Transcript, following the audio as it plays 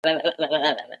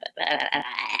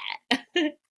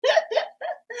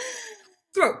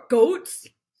Throat goats.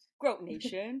 Goat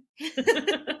Nation.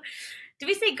 Do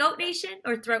we say Goat Nation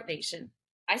or Throat Nation?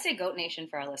 I say Goat Nation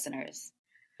for our listeners.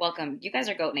 Welcome. You guys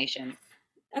are Goat Nation.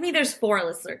 I mean, there's 4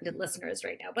 listeners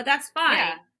right now, but that's fine.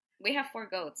 Yeah, we have 4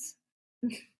 goats.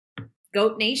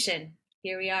 Goat Nation.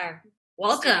 Here we are.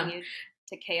 Welcome you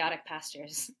to Chaotic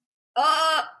Pastures.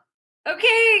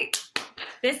 Okay.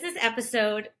 This is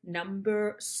episode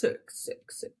number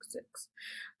 666.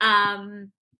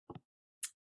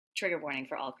 Trigger warning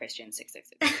for all Christians,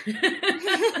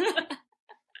 666.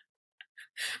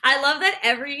 I love that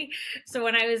so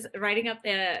when I was writing up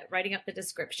the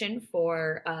description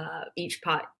for each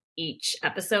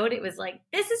episode, it was like,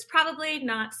 this is probably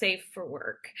not safe for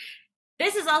work.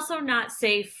 This is also not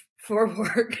safe for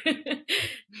work.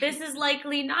 This is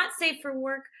likely not safe for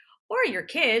work or your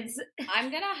kids. I'm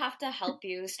going to have to help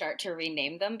you start to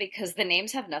rename them because the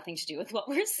names have nothing to do with what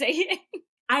we're saying.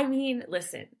 I mean,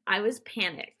 listen, I was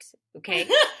panicked, okay?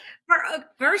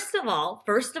 First of all,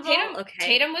 okay.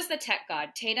 Tatum was the tech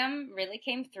god. Tatum really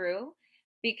came through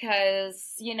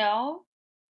because,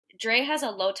 Dre has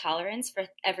a low tolerance for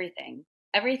everything.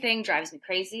 Everything drives me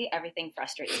crazy. Everything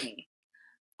frustrates me.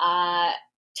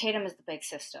 Tatum is the big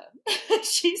sister.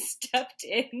 She stepped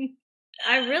in.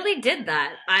 I really did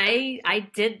that. I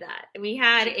did that.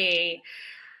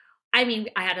 I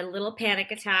had a little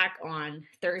panic attack on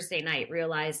Thursday night,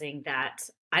 realizing that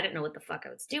I didn't know what the fuck I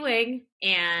was doing.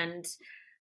 And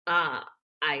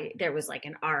there was like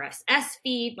an RSS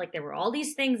feed, like there were all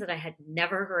these things that I had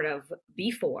never heard of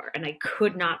before, and I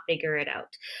could not figure it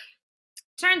out.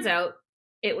 Turns out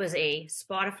it was a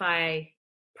Spotify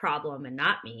problem and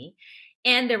not me.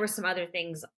 And there were some other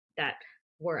things that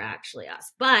were actually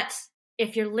us. But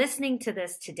if you're listening to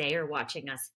this today or watching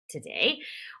us today,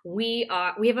 we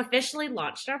have officially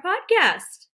launched our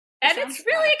podcast. And it's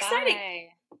really exciting.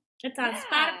 It's on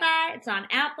Spotify, it's on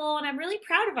Apple, and I'm really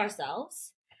proud of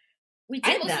ourselves.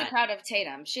 I'm mostly proud of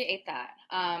Tatum. She ate that.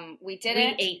 We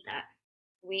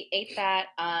ate that.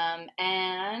 And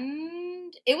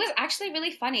it was actually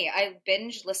really funny. I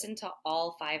binge listened to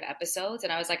all 5 episodes,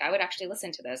 and I was like, I would actually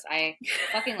listen to this. I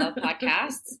fucking love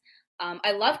podcasts.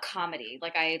 I love comedy.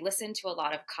 Like, I listen to a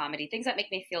lot of comedy, things that make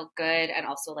me feel good and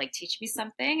also like teach me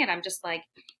something. And I'm just like,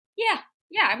 yeah,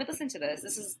 I would listen to this.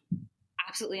 This is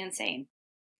absolutely insane.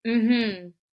 Mm-hmm.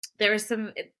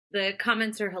 The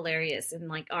comments are hilarious in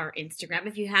like our Instagram.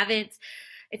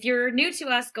 If you're new to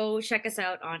us, go check us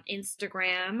out on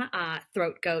Instagram,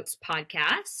 Throat Goats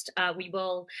Podcast. We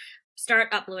will start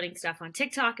uploading stuff on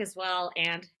TikTok as well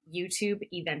and YouTube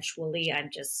eventually. I'm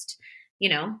just,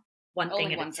 one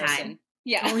thing at a time.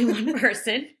 Yeah. Only one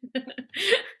person.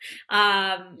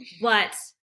 But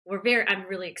I'm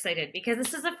really excited because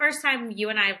this is the first time you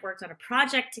and I have worked on a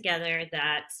project together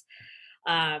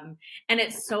and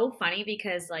it's so funny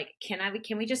because like, can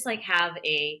we just like have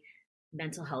a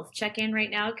mental health check-in right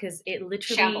now? Because it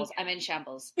literally shambles. I'm in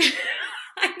shambles.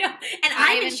 I know. And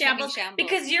I'm in shambles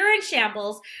because you're in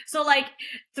shambles. So like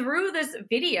through this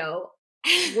video,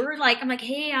 I'm like,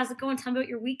 hey, how's it going? Tell me about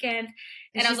your weekend.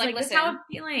 And I was like, listen, this is how I'm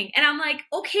feeling. And I'm like,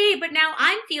 okay, but now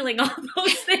I'm feeling all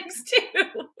those things too.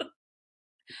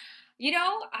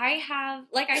 I have,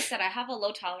 like I said, I have a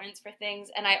low tolerance for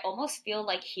things, and I almost feel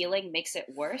like healing makes it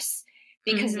worse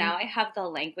because now I have the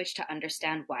language to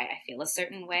understand why I feel a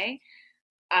certain way.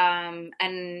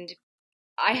 And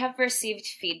I have received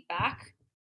feedback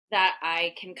that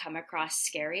I can come across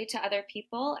scary to other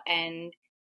people, and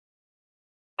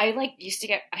I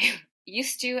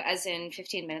used to, as in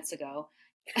 15 minutes ago,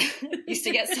 used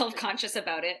to get self-conscious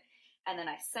about it. And then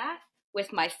I sat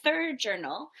with my 3rd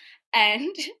journal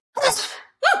and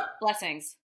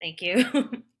blessings. Thank you.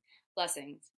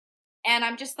 Blessings. And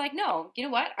I'm just like, no, you know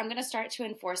what? I'm going to start to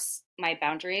enforce my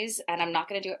boundaries, and I'm not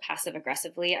going to do it passive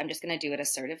aggressively. I'm just going to do it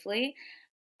assertively.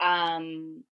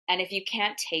 And if you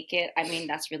can't take it, I mean,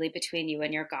 that's really between you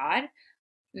and your God.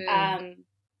 And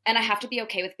I have to be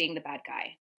okay with being the bad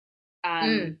guy.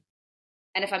 And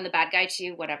if I'm the bad guy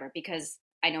too, whatever, because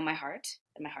I know my heart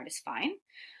and my heart is fine.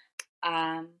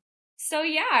 So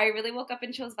yeah, I really woke up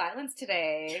and chose violence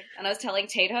today, and I was telling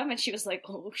Tatum, and she was like,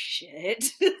 oh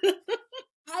shit.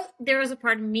 There was a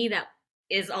part of me that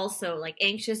is also like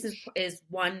anxious is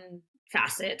one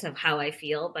facet of how I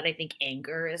feel, but I think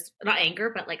anger is not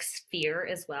anger, but like fear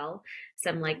as well. So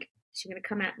I'm like, is she going to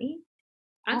come at me?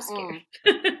 I'm scared.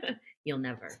 You'll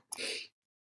never.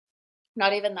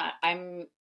 Not even that. And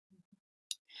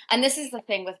this is the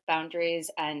thing with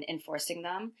boundaries and enforcing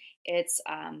them. It's,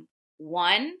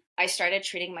 one, I started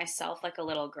treating myself like a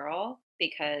little girl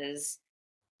because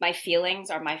my feelings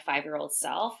are my 5-year-old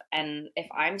self. And if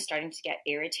I'm starting to get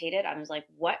irritated, I'm like,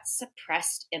 what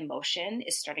suppressed emotion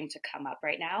is starting to come up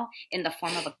right now in the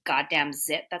form of a goddamn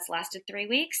zit that's lasted 3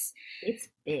 weeks? It's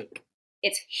big.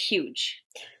 It's huge.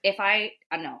 If I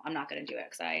no, I'm not going to do it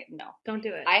because Don't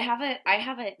do it. I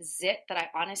have a zit that I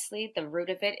honestly, the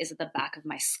root of it is at the back of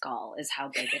my skull is how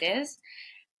big it is.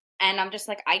 And I'm just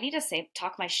like, I need to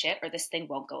talk my shit or this thing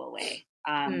won't go away.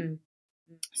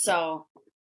 So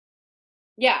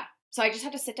yeah. So I just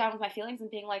have to sit down with my feelings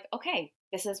and being like, okay,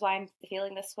 this is why I'm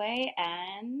feeling this way.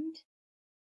 And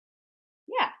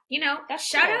yeah, you know, that's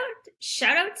shout cool.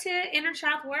 out to inner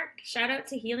child work. Shout out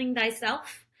to healing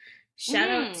thyself. Shout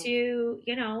out to,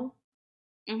 you know,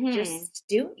 just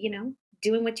doing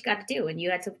what you got to do. And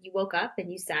you woke up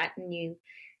and you sat and you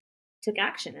took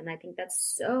action. And I think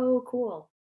that's so cool.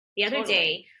 The other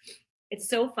day, it's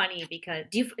so funny because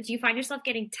do you find yourself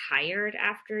getting tired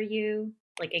after you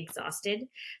like exhausted?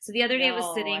 So the other day I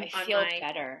was sitting I feel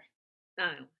better.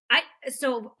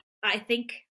 I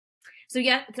think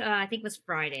it was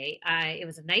Friday. It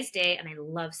was a nice day and I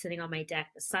love sitting on my deck.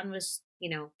 The sun was, you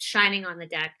know, shining on the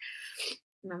deck.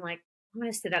 And I'm like, I'm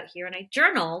going to sit out here. And I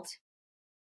journaled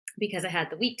because I had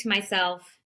the week to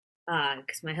myself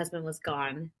because my husband was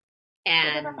gone.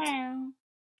 And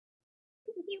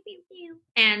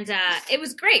it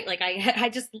was great. Like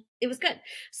it was good.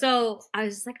 So I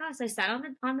was just like, so I sat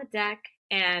on the deck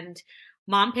and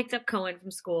mom picked up Cohen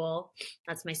from school.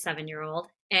 That's my 7-year-old.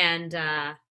 And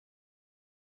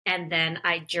then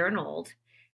I journaled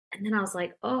and then I was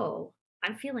like, oh,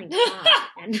 I'm feeling calm.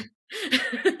 And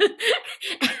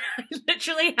I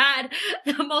literally had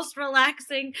the most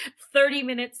relaxing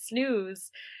 30-minute snooze.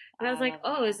 And I was like,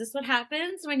 oh, is this what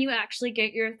happens when you actually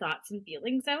get your thoughts and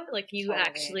feelings out? Like you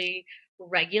actually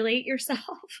regulate yourself.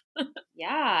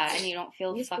 Yeah. And you don't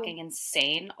feel fucking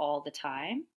insane all the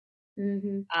time.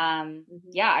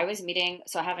 Yeah, I was meeting,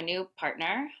 so I have a new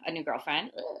partner, a new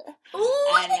girlfriend.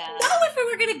 Oh, I didn't know if we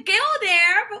were going to go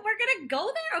there, but we're going to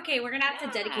go there? Okay, we're going to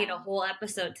have to dedicate a whole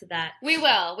episode to that. We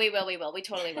will. We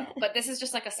totally will. But this is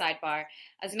just like a sidebar.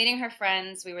 I was meeting her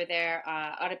friends. We were there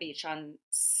on a beach on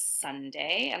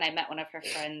Sunday, and I met one of her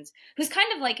friends who's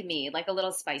kind of like me, like a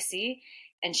little spicy,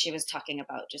 and she was talking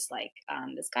about just like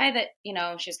this guy that, you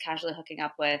know, she was casually hooking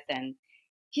up with, and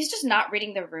he's just not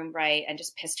reading the room right and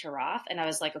just pissed her off. And I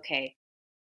was like, okay.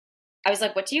 I was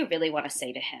like, what do you really want to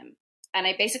say to him? And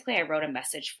I wrote a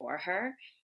message for her.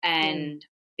 And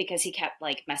because he kept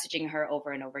like messaging her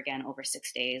over and over again over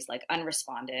 6 days, like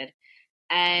unresponded.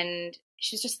 And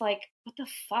she's just like, what the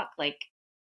fuck? Like,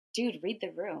 dude, read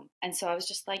the room. And so I was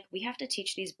just like, we have to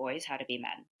teach these boys how to be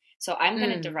men. So I'm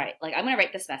going to write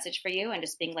this message for you and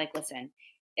just being like, listen,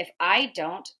 if I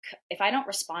don't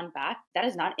respond back, that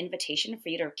is not an invitation for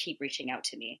you to keep reaching out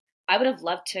to me. I would have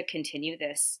loved to continue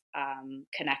this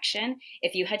connection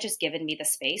if you had just given me the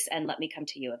space and let me come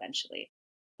to you eventually.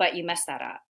 But you messed that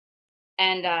up.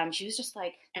 And she was just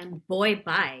like, and boy,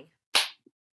 bye.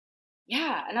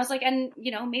 Yeah. And I was like, and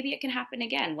you know, maybe it can happen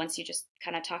again once you just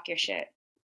kind of talk your shit.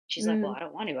 She's like, well, I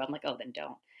don't want to. I'm like, oh, then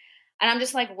don't. And I'm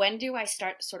just like, when do I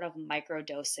start sort of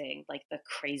microdosing like the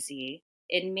crazy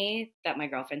in me that my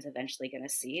girlfriend's eventually going to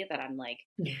see that I'm like,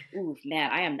 ooh,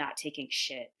 man, I am not taking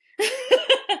shit.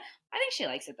 I think she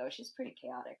likes it though. She's pretty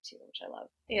chaotic too, which I love.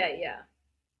 Yeah.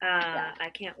 I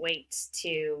can't wait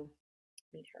to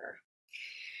meet her.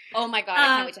 Oh my God. I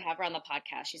can't wait to have her on the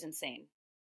podcast. She's insane.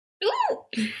 Ooh,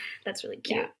 that's really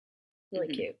cute. Yeah.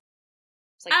 Really cute.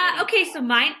 Like okay. So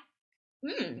my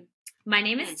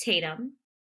name is Tatum.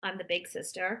 I'm the big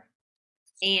sister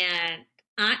and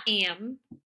I am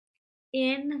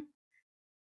in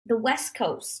the West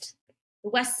Coast, the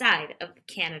west side of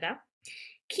Canada.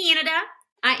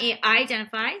 I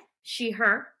identify she,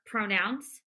 her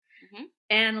pronouns,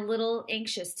 and a little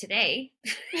anxious today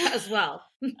as well.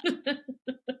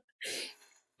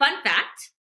 Fun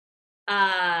fact,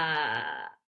 I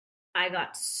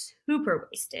got super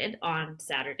wasted on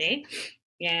Saturday.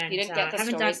 And you didn't get the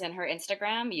stories in her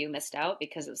Instagram? You missed out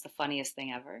because it was the funniest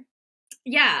thing ever.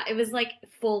 Yeah, it was like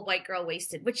full white girl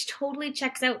wasted, which totally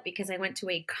checks out because I went to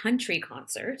a country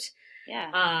concert.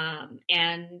 Yeah.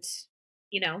 And,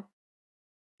 you know,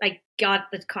 I got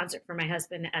the concert for my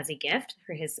husband as a gift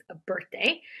for his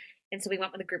birthday. And so we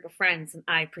went with a group of friends and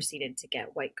I proceeded to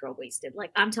get white girl wasted.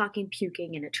 Like I'm talking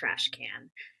puking in a trash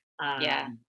can. Yeah.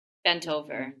 Bent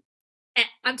over. And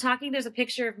I'm talking, there's a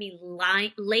picture of me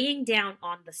laying down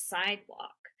on the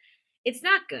sidewalk. It's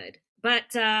not good,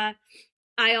 but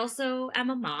I also am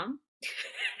a mom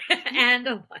and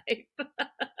a wife.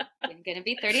 You're going to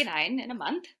be 39 in a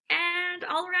month. And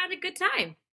all around a good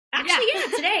time. Actually, yeah,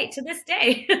 today, to this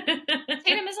day.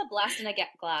 Tatum is a blast in a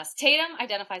glass. Tatum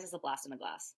identifies as a blast in a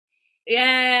glass.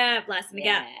 Yeah, blast in the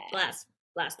gap. Yeah. Blast.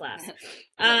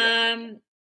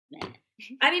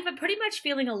 I mean, but pretty much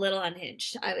feeling a little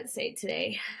unhinged, I would say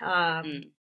today.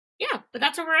 Yeah, but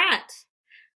that's where we're at.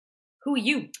 Who are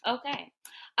you? Okay.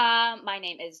 My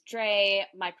name is Dre.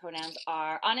 My pronouns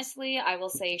are, honestly, I will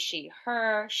say she,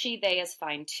 her. She, they is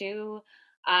fine too.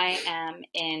 I am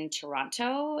in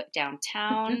Toronto,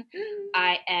 downtown.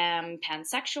 I am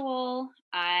pansexual.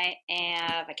 I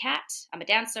have a cat. I'm a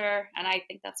dancer. And I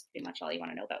think that's pretty much all you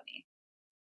want to know about me.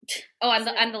 Oh,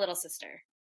 I'm the little sister.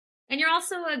 And you're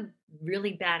also a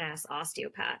really badass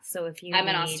osteopath. So if you I'm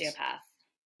an osteopath.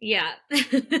 Yeah.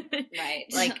 Right.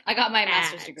 Like I got my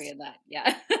master's degree in that.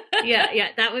 Yeah. yeah.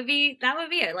 That would be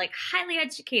it. Like highly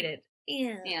educated.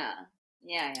 Yeah.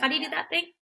 How do you do that thing?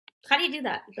 How do you do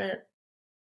that?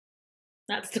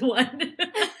 That's the one.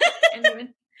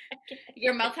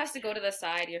 Your mouth has to go to the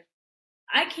side.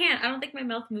 I can't. I don't think my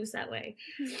mouth moves that way.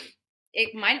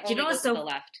 Mine only goes to the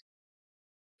left.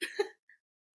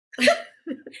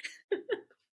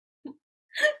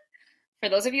 For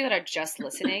those of you that are just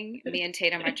listening, me and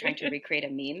Tatum are trying to recreate a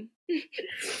meme.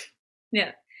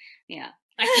 Yeah.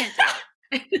 I can't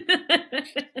do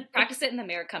it. Practice it in the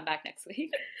mirror. Come back next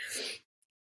week.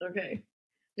 Okay.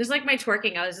 Just like my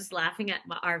twerking, I was just laughing at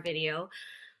our video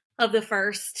of the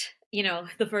first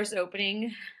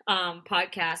opening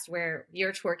podcast where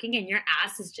you're twerking and your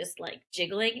ass is just like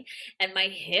jiggling, and my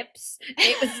hips,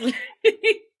 it was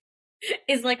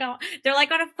is like they're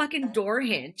like on a fucking door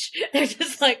hinge. They're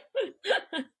just like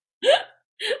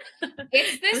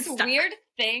it's this weird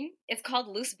thing. It's called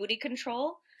loose booty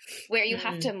control, where you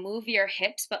have to move your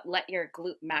hips but let your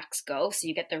glute max go, so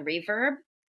you get the reverb.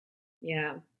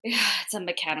 Yeah, it's a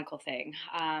mechanical thing.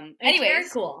 Anyways, very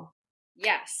cool.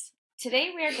 Yes.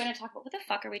 Today we are going to talk about, what the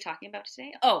fuck are we talking about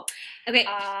today? Oh, okay.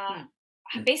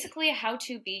 Basically how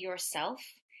to be yourself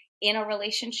in a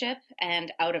relationship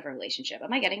and out of a relationship.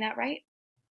 Am I getting that right?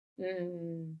 I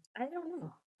don't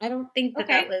know. I don't think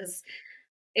that was.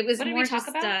 It was what more did we talk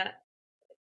just. About?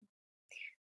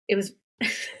 It was.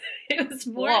 It was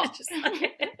more just.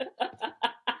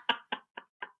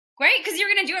 Great, because you're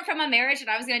going to do it from a marriage and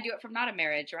I was going to do it from not a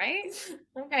marriage, right?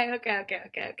 Okay.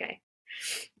 Okay,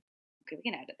 we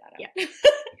can edit that out. Yeah.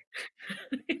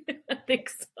 I think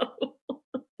so.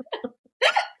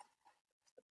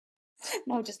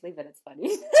 No, just leave it. It's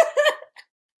funny.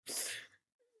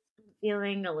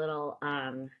 Feeling a little,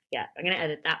 yeah, I'm going to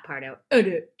edit that part out.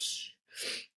 Edit.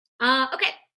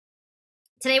 Okay.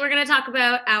 Today we're going to talk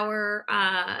about our,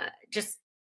 just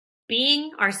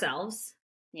being ourselves.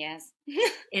 Yes.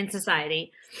 In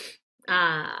society.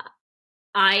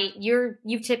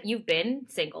 You've been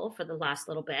single for the last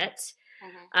little bit.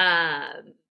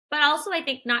 But also I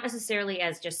think not necessarily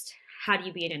as just how do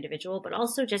you be an individual, but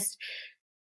also just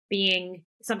being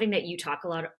something that you talk a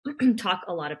lot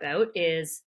about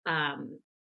is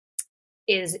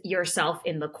yourself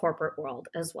in the corporate world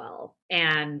as well.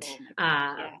 And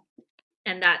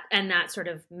and that sort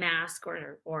of mask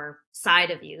or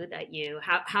side of you that you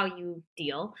how you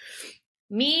deal.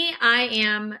 Me, I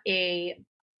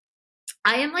am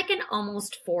like an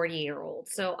almost 40-year-old.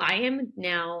 So I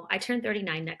turn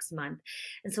 39 next month.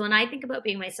 And so when I think about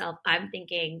being myself, I'm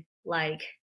thinking like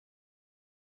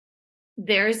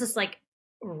there's this like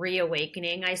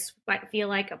reawakening. I feel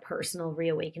like a personal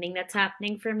reawakening that's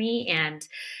happening for me. And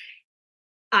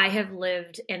I have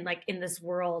lived in this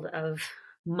world of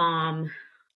mom,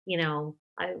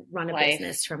 I run a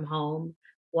business from home,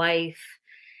 wife,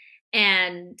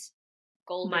 and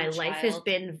my life has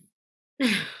been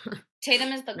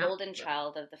Tatum is the golden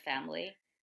child of the family,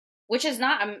 which is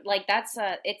not that's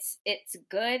it's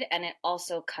good, and it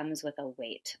also comes with a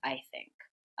weight, I think.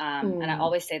 And I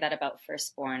always say that about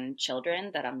firstborn children,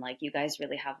 that I'm like, you guys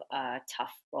really have a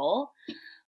tough role.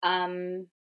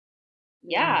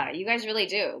 Yeah, you guys really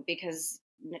do, because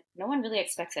no one really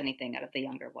expects anything out of the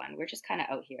younger one. We're just kind of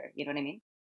out here, you know what I mean?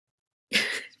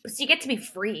 So you get to be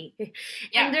free.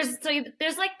 Yeah. And there's like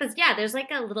this, there's like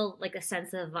a little, like a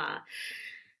sense of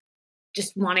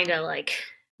just wanting to like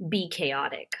be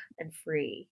chaotic and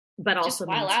free, but also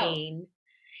maintain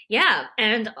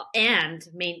and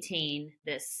maintain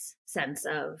this sense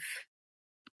of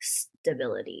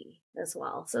stability as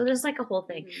well. So there's like a whole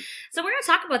thing. So we're going to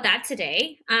talk about that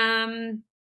today.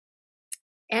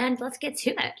 And let's get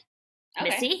to it. Okay.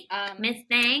 Missy, Miss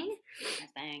Thang.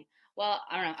 Well,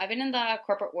 I don't know. I've been in the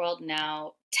corporate world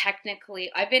now. Technically,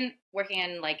 I've been working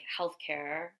in like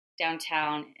healthcare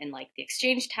downtown in like the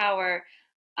Exchange Tower.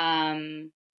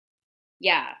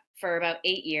 for about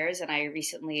 8 years, and I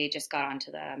recently just got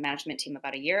onto the management team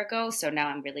about a year ago. So now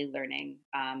I'm really learning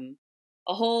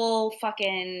a whole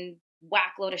fucking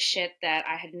whack load of shit that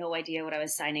I had no idea what I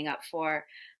was signing up for.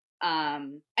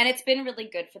 And it's been really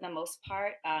good for the most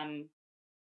part.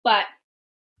 But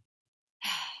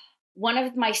one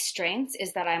of my strengths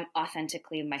is that I'm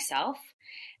authentically myself.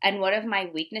 And one of my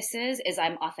weaknesses is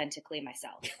I'm authentically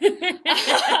myself.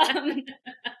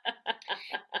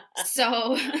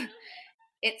 So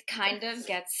it kind of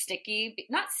gets sticky.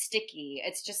 Not sticky.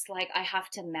 It's just like I have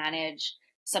to manage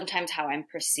sometimes how I'm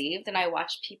perceived. And I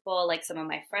watch people like some of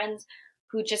my friends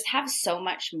who just have so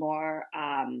much more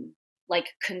like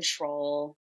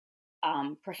control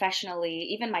professionally,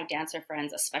 even my dancer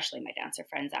friends, especially my dancer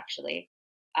friends, actually.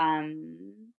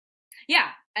 Yeah.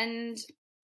 And,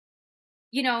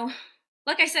 you know,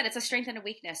 like I said, it's a strength and a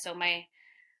weakness. So I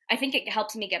think it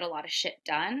helps me get a lot of shit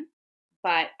done.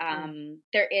 But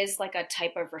there is like a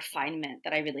type of refinement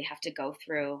that I really have to go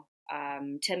through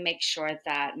to make sure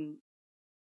that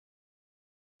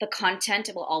the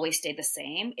content will always stay the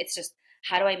same. It's just,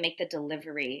 how do I make the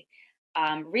delivery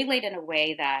relayed in a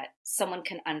way that someone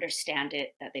can understand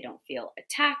it, that they don't feel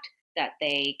attacked, that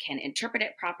they can interpret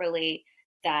it properly,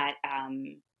 that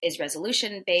is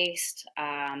resolution based.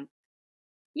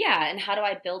 Yeah, and how do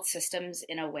I build systems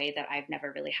in a way that I've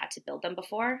never really had to build them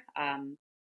before?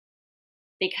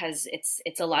 Because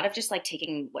it's a lot of just like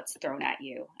taking what's thrown at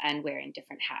you and wearing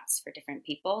different hats for different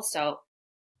people. So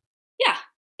yeah,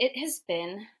 it has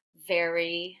been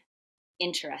very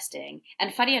interesting.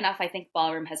 And funny enough, I think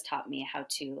ballroom has taught me how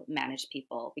to manage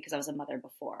people because I was a mother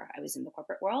before I was in the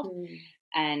corporate world.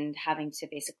 And having to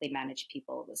basically manage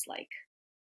people was like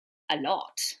a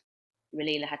lot. I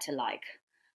really had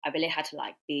to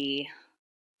be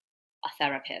a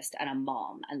therapist and a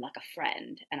mom and like a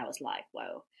friend. And I was like,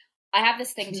 whoa. I have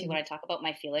this thing too when I talk about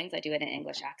my feelings, I do it in an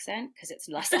English accent because it's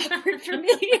less awkward for me.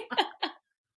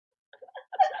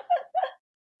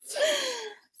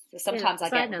 So sometimes I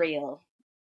get real.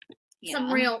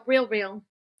 Some real.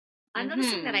 I'm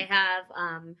noticing that I have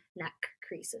neck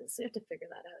creases. So you have to figure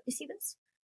that out. You see this?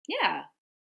 Yeah.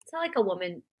 It's not like a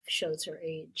woman shows her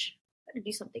age. I gotta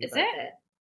do something about it.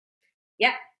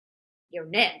 Yeah. Your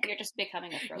neck. You're just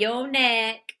becoming a throat. Your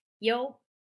neck. Yo.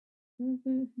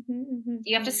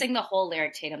 You have to sing the whole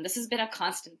lyric, Tatum. This has been a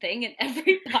constant thing in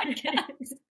every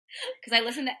podcast. Because I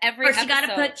listen to every episode. First, you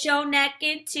gotta put your neck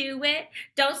into it.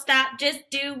 Don't stop, just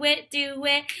do it.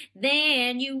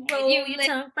 Then you roll your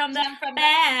tongue from the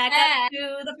back up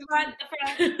to the front.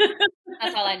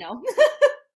 That's all I know.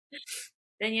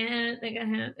 Then you think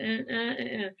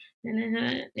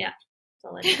yeah, that's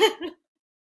all I know.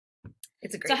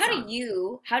 It's a great song. So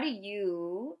how do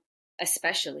you,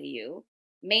 especially you,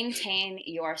 maintain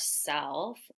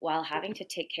yourself while having to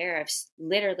take care of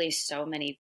literally so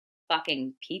many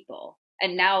fucking people?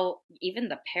 And now even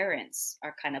the parents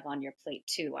are kind of on your plate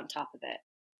too, on top of it.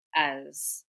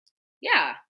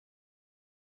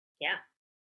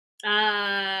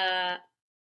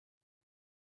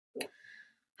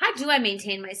 How do I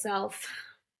maintain myself?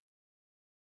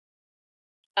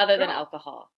 Other than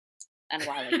alcohol and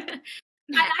wiling out.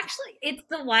 It's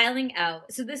the wiling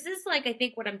out. So this is like, I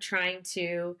think what I'm trying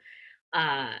to,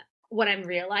 what I'm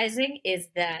realizing is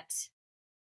that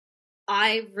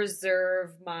I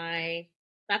reserve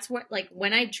that's what, like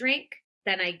when I drink,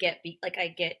 then I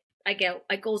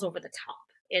goes over the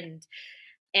top and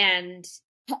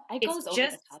I goes over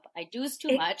the top. I do's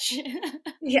too much.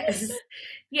 Yes.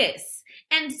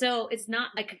 And so it's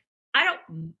not like, I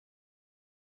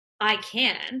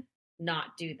can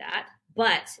not do that,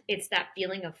 but it's that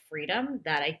feeling of freedom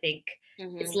that I think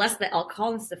it's less the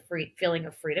alcohol, it's the feeling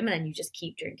of freedom. And then you just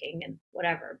keep drinking and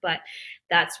whatever. But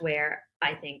that's where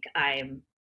I think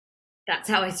that's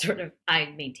how I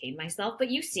maintain myself.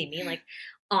 But you see me like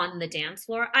on the dance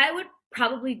floor. I don't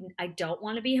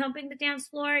want to be humping the dance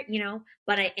floor,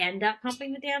 but I end up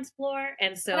humping the dance floor.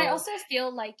 And so. But I also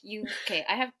feel like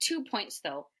I have 2 points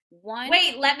though. One.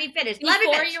 Wait, let me finish. You're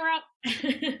up.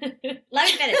 Let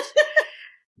me finish.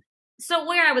 So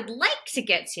where I would like to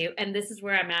get to, and this is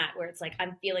where I'm at, where it's like,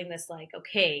 I'm feeling this like,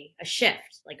 okay, a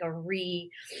shift, like a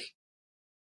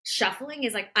shuffling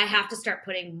is like, I have to start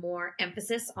putting more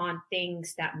emphasis on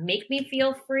things that make me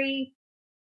feel free,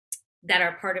 that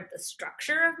are part of the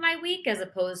structure of my week, as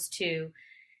opposed to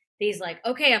these like,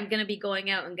 okay, I'm going to be going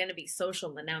out, I'm going to be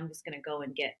social, and now I'm just going to go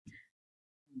and get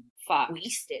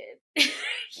wasted.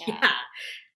 Yeah.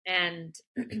 And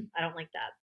I don't like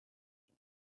that.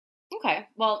 Okay.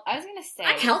 Well, I was going to say,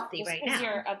 I'm healthy right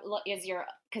now.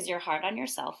 Because you're hard on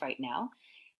yourself right now.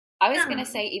 I was going to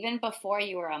say, even before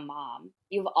you were a mom,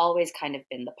 you've always kind of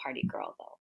been the party girl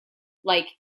though. Like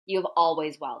you have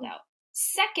always wowed out.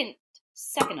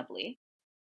 Secondly,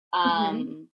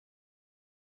 Mm-hmm.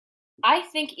 I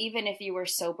think even if you were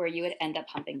sober, you would end up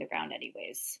humping the ground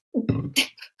anyways.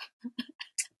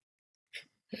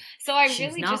 So I She's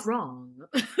really not just, wrong.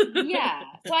 yeah.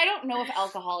 So I don't know if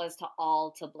alcohol is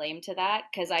all to blame to that,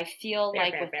 because I feel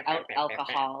like without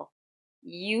alcohol,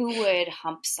 you would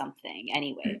hump something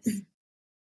anyways.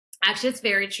 Actually, it's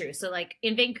very true. So like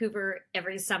in Vancouver,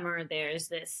 every summer there's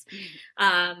this,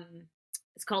 um,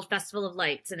 it's called Festival of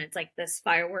Lights, and it's like this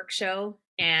fireworks show.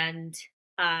 And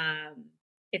um,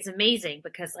 it's amazing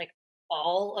because like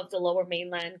all of the lower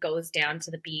mainland goes down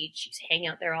to the beach. You hang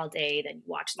out there all day, then you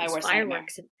watch My these worst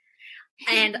fireworks. nightmare.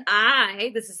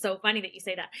 And this is so funny that you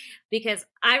say that, because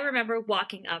I remember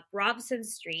walking up Robson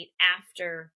Street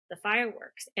after the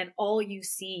fireworks, and all you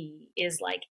see is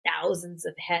like thousands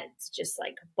of heads just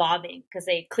like bobbing, because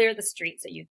they clear the street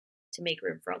to make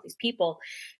room for all these people.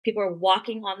 People are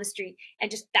walking on the street,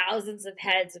 and just thousands of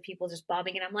heads of people just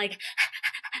bobbing. And I'm like,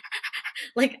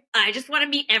 like, I just want to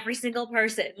meet every single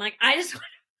person. Like, I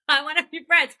want to be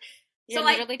friends. You're So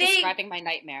literally describing my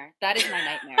nightmare. That is my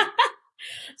nightmare.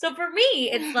 So for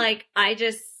me, it's like I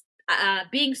just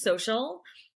being social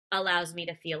allows me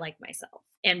to feel like myself,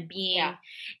 and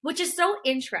which is so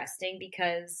interesting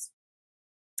because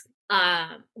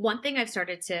one thing I've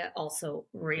started to also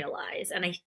realize,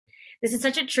 and this is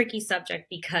such a tricky subject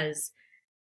because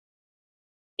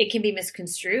it can be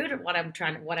misconstrued what I'm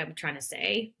trying to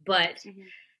say, but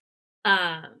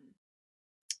I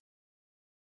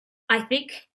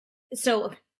think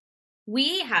so.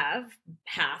 We have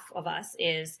half of us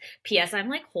is P.S. I'm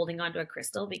like holding onto a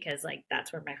crystal because like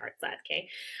that's where my heart's at. Okay.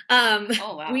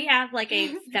 Oh, wow. We have like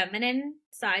a feminine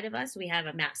side of us. We have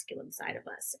a masculine side of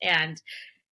us, and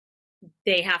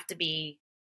they have to be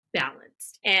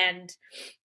balanced. And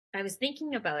I was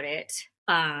thinking about it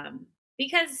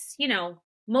because, you know,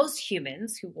 most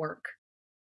humans who work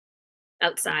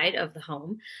outside of the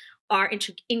home are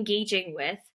engaging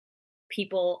with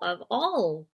people of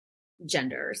all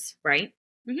genders, right?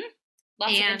 Mm-hmm.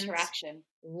 Lots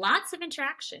of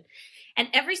interaction. And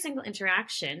every single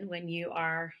interaction, when you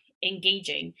are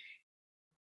engaging,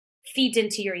 feeds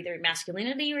into your either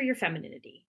masculinity or your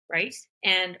femininity, right?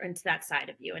 And into that side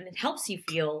of you. And it helps you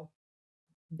feel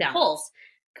balanced. Whole.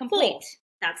 Complete. Whole.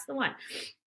 That's the one.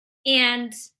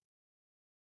 And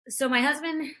so my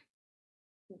husband,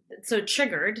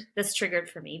 this triggered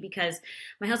for me because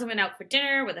my husband went out for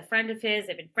dinner with a friend of his.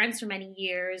 They've been friends for many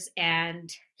years,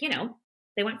 and, you know,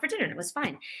 they went for dinner and it was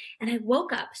fine. And I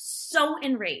woke up so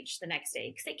enraged the next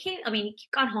day because he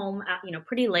got home,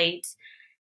 pretty late.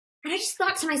 And I just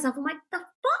thought to myself, I'm like, the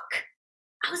fuck?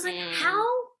 I was like,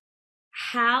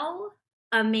 how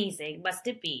amazing must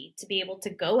it be to be able to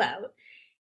go out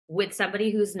with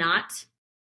somebody who's not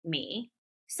me,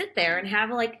 sit there and have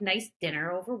a like nice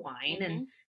dinner over wine and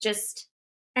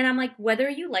and I'm like, whether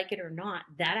you like it or not,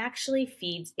 that actually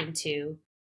feeds into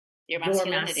your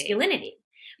masculinity.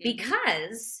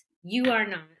 Because you are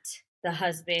not the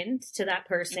husband to that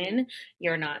person.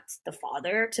 You're not the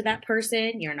father to that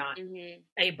person. You're not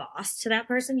a boss to that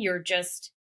person. You're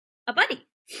just a buddy.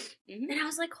 And I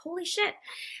was like, holy shit.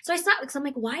 So I stopped because I'm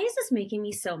like, why is this making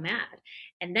me so mad?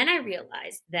 And then I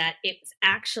realized that it's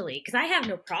actually because I have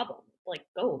no problem. Like,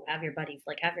 go have your buddy,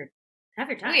 like have your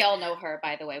time. We all know her,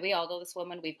 by the way. We all know this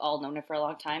woman. We've all known her for a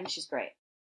long time. She's great.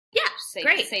 Yeah,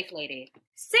 great. Safe lady.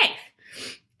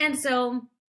 Safe. And so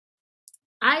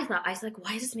I was like,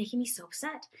 why is this making me so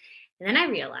upset? And then I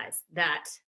realized that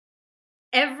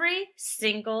every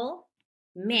single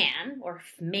man or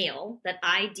male that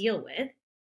I deal with,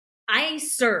 I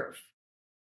serve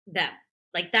them.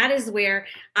 Like that is where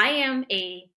I am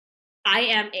a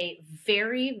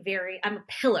very, very, I'm a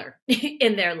pillar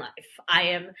in their life. I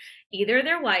am either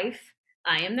their wife,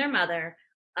 I am their mother,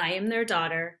 I am their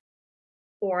daughter,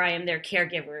 or I am their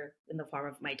caregiver in the form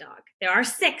of my dog. There are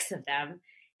 6 of them,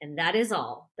 and that is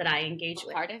all that I engage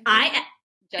with. Part of me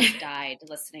just died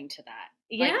listening to that.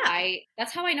 Yeah. Like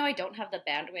that's how I know I don't have the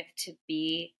bandwidth to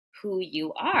be who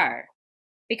you are,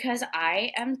 because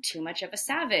I am too much of a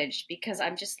savage, because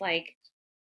I'm just like,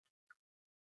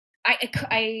 I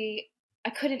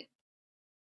couldn't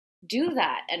do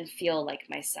that and feel like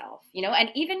myself, you know? And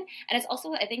it's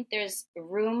also, I think there's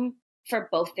room for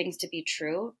both things to be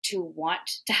true, to want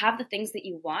to have the things that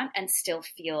you want and still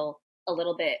feel a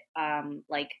little bit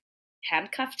like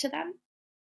handcuffed to them.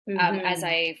 As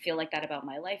I feel like that about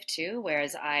my life too,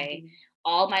 whereas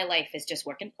all my life is just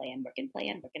work and play and work and play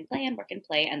and work and play and work and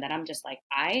play. And then I'm just like,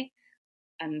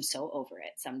 I'm so over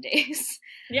it some days.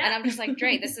 Yeah. And I'm just like,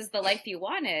 Dre, this is the life you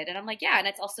wanted. And I'm like, yeah. And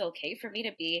it's also okay for me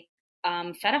to be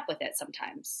fed up with it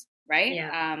sometimes. right?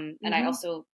 Yeah. And I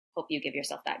also hope you give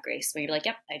yourself that grace when you're like,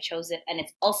 yep, I chose it. And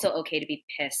it's also okay to be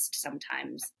pissed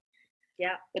sometimes.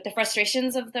 Yeah. With the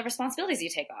frustrations of the responsibilities you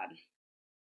take on.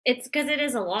 It's because it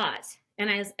is a lot. And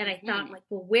I thought, like,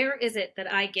 well, where is it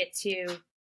that I get to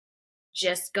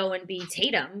just go and be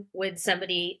Tatum with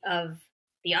somebody of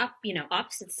the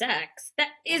opposite sex? That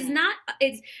is not,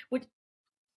 it's, which,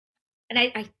 and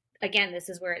I, again, this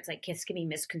is where it's like kiss can be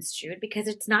misconstrued because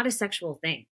it's not a sexual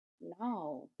thing.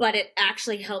 No. But it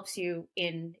actually helps you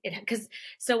in it. Because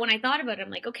so when I thought about it,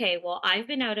 I'm like, okay, well, I've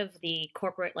been out of the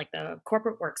corporate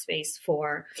workspace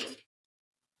for,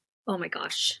 oh my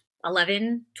gosh,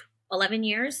 11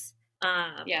 years.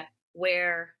 Yeah.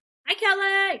 Where, hi,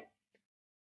 Kelly.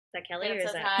 Is that Kelly or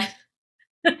is that?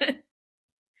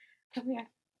 Come here.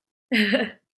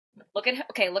 Look at her.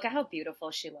 Okay, look at how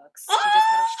beautiful she looks. She just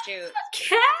had a shoot.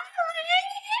 Kelly!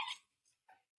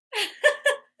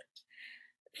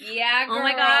 Yeah, girl. Oh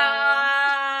my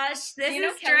gosh, this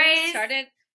is strange.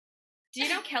 Do you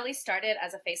know Kelly started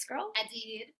as a face girl? I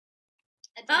did.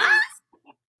 Ah!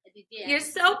 Yeah. You're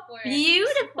so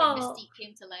beautiful. Before Mystique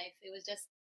came to life, it was just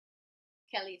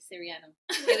Kelly Siriano.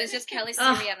 It was just Kelly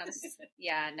Siriano.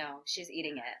 Yeah, no, she's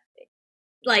eating it.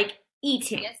 Like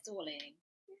eating. Yes, darling.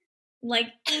 Like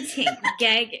eating,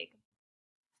 gagging.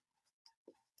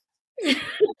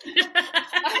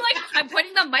 I'm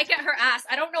pointing the mic at her ass.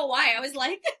 I don't know why. I was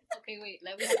like, okay, wait.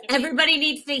 Let me. Everybody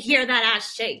needs to hear that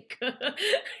ass shake.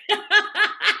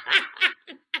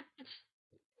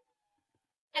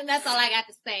 And that's all I got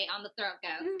to say on the throat go.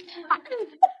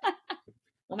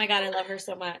 Oh my god, I love her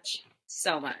so much.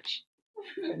 So much.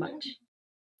 So much.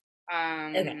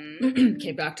 Okay.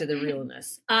 Okay, back to the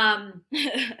realness.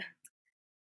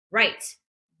 Right.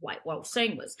 What I was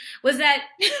saying was that,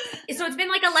 so it's been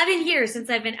like 11 years since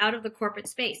I've been out of the corporate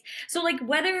space. So like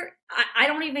whether I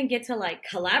don't even get to like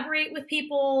collaborate with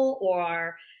people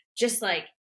or just like,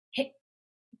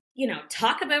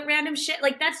 talk about random shit.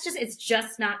 Like it's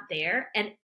just not there.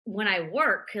 And when I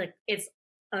work, like it's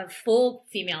a full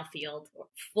female field,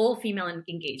 full female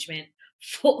engagement,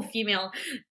 full female,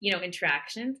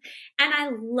 interactions. And I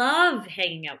love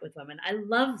hanging out with women. I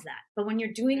love that. But when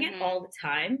you're doing it all the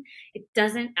time, it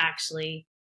doesn't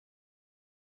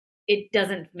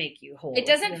make you whole. It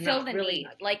doesn't fill the need.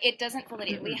 Like it doesn't fill the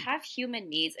need. We have human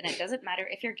needs, and it doesn't matter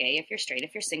if you're gay, if you're straight,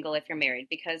 if you're single, if you're married,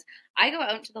 because I go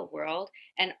out into the world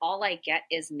and all I get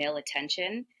is male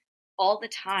attention all the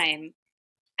time.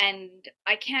 And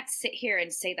I can't sit here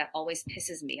and say that always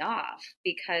pisses me off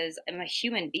because I'm a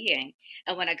human being.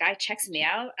 And when a guy checks me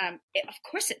out, of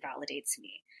course it validates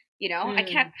me. I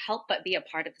can't help but be a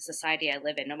part of the society I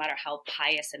live in, no matter how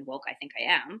pious and woke I think I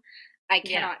am. I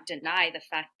cannot deny the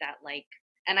fact that, like,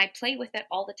 and I play with it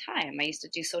all the time. I used to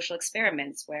do social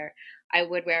experiments where I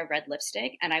would wear red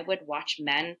lipstick and I would watch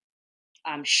men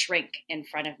shrink in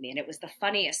front of me. And it was the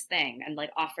funniest thing, and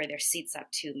like offer their seats up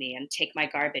to me and take my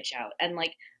garbage out. And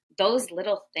like those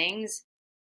little things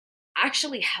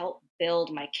actually help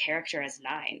build my character as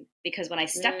 9. Because when I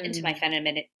step into my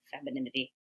femininity,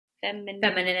 yeah.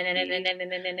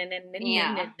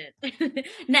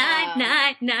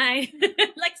 9.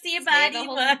 Like see a body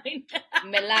wine.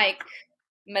 Me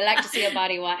like to see a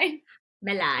body wine.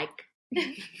 Me like.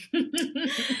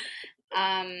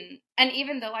 And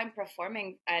even though I'm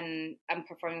performing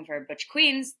for Butch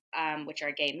Queens, which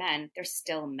are gay men, they're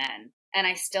still men. And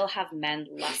I still have men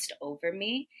lust over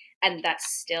me, and that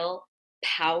still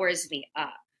powers me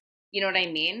up. You know what I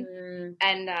mean?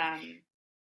 And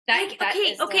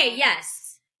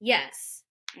yes.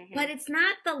 Mm-hmm. But it's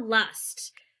not the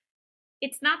lust.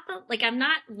 It's not I'm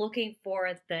not looking for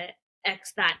that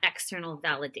external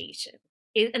validation.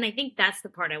 And I think that's the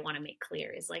part I want to make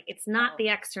clear is like, it's not the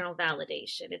external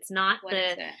validation. It's not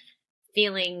the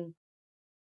feeling.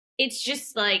 It's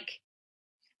just like.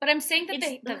 But I'm saying that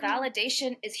the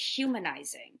validation is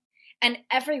humanizing, and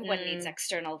everyone needs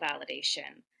external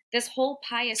validation. This whole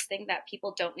pious thing that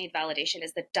people don't need validation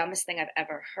is the dumbest thing I've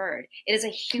ever heard. It is a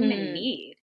human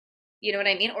need. You know what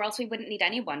I mean? Or else we wouldn't need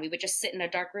anyone. We would just sit in a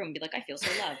dark room and be like, I feel so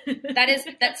loved.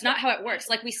 That's not how it works.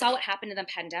 Like we saw what happened in the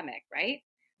pandemic, right?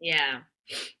 Yeah.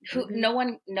 No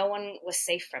one was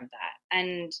safe from that.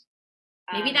 And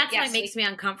maybe that's why it makes me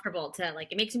uncomfortable to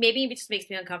like, maybe it just makes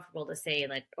me uncomfortable to say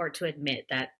like, or to admit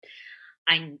that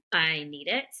I need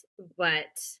it,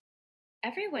 but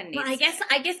everyone needs it.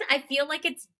 I guess I feel like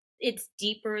it's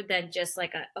deeper than just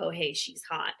like oh, hey, she's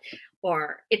hot,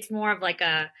 or it's more of like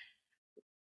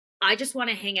I just want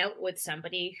to hang out with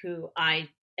somebody who I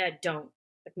don't,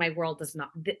 like my world does not,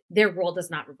 their world does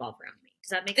not revolve around me. Does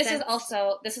that make sense?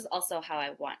 This is also how I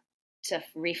want to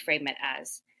reframe it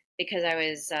as, because I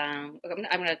was I'm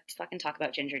gonna fucking talk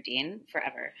about Ginger Dean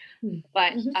forever,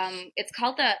 but it's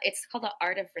called the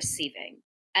art of receiving,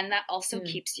 and that also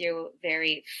keeps you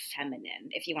very feminine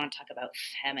if you want to talk about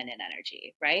feminine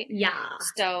energy, right? Yeah.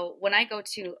 So when I go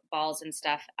to balls and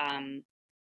stuff, and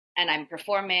I'm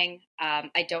performing,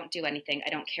 I don't do anything. I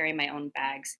don't carry my own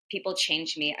bags. People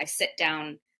change me. I sit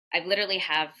down. I literally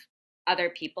have other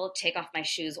people take off my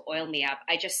shoes, oil me up.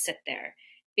 I just sit there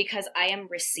because I am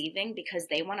receiving, because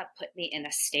they want to put me in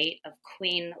a state of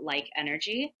queen-like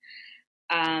energy.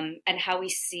 And how we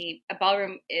see a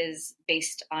ballroom is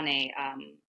based on a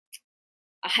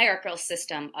hierarchical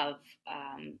system of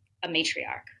a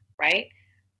matriarch, right?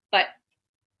 But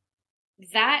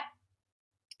that,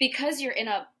 because you're in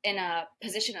a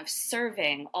position of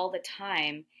serving all the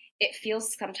time, it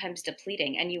feels sometimes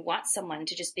depleting, and you want someone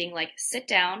to just being like, sit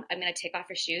down, I'm going to take off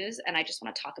your shoes, and I just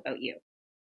want to talk about you.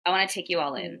 I want to take you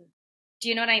all in. Do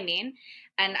you know what I mean?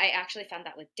 And I actually found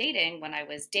that with dating, when I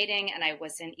was dating and I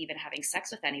wasn't even having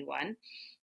sex with anyone,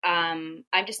 I'm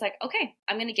just like, okay,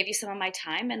 I'm going to give you some of my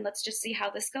time and let's just see how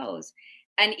this goes.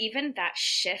 And even that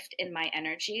shift in my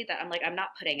energy that I'm like, I'm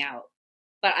not putting out,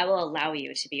 but I will allow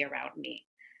you to be around me.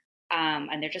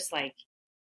 And they're just like,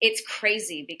 it's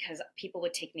crazy, because people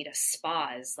would take me to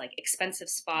spas, like expensive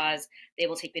spas. They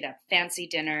will take me to fancy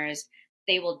dinners.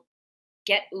 They will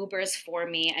get Ubers for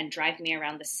me and drive me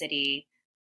around the city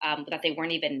that they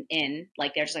weren't even in.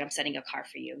 Like, they're just like, I'm sending a car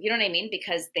for you. You know what I mean?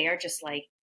 Because they are just like,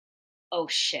 oh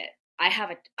shit, I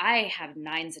have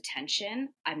Nine's attention.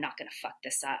 I'm not going to fuck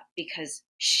this up, because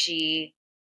she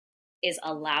is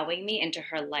allowing me into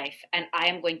her life, and I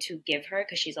am going to give her,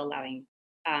 because she's allowing,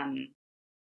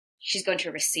 she's going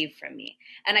to receive from me.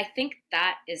 And I think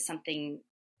that is something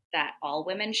that all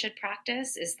women should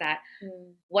practice, is that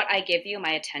what I give you,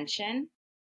 my attention,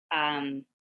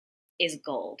 is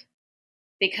gold,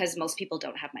 because most people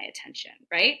don't have my attention,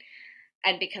 right?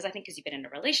 And because I think, because you've been in a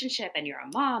relationship and you're a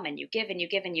mom and you give and you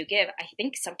give and you give, I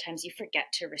think sometimes you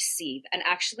forget to receive and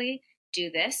actually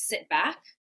do this, sit back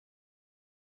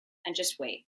and just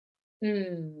wait.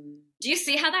 Do you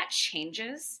see how that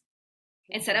changes?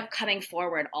 Instead of coming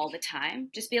forward all the time,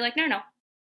 just be like, no,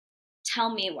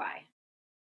 tell me why.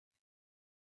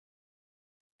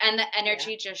 And the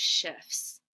energy just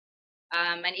shifts.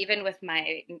 And even with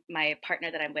my partner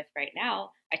that I'm with right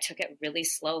now, I took it really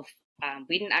slow.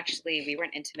 We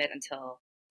weren't intimate until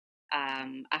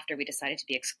after we decided to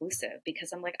be exclusive,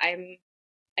 because I'm like, I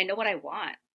know what I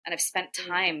want. And I've spent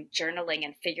time journaling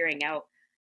and figuring out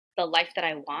the life that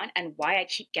I want and why I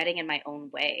keep getting in my own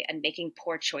way and making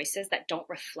poor choices that don't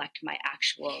reflect my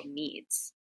actual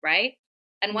needs, right?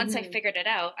 And once I figured it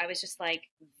out, I was just like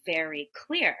very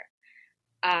clear.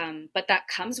 But that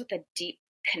comes with a deep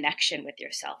connection with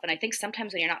yourself. And I think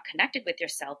sometimes when you're not connected with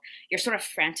yourself, you're sort of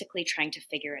frantically trying to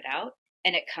figure it out,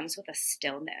 and it comes with a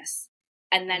stillness.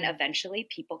 And then eventually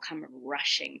people come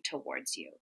rushing towards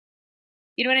you.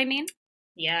 You know what I mean?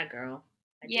 Yeah, girl.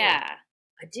 I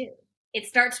do. It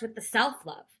starts with the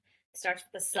self-love. It starts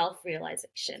with the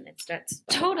self-realization. It starts...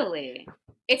 Totally.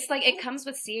 It's like, it comes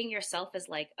with seeing yourself as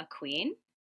like a queen.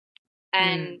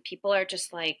 And people are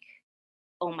just like,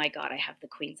 oh my God, I have the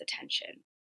queen's attention.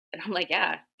 And I'm like,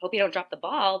 yeah, hope you don't drop the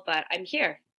ball, but I'm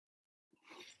here.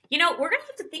 You know, we're going to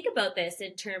have to think about this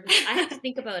in terms... I have to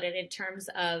think about it in terms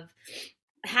of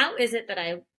how is it that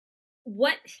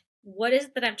what is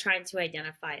it that I'm trying to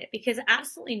identify it? Because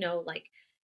absolutely no, like,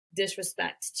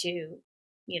 disrespect to,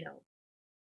 you know,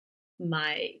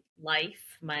 my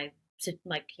life, my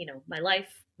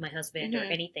life, my husband, or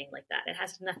anything like that. It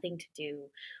has nothing to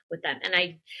do with them. And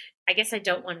I guess I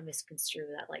don't want to misconstrue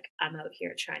that, like, I'm out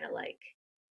here trying to, like,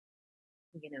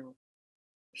 you know,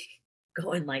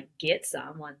 go and like get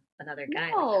some on another guy.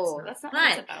 No, that's not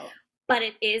what it's about. But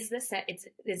it is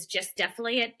it's just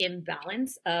definitely an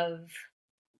imbalance of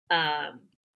the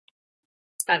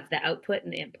output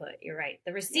and the input. You're right.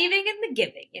 The receiving and the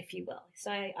giving, if you will.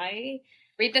 So I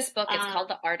read this book. It's called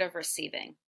The Art of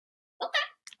Receiving. Okay,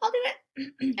 I'll do it.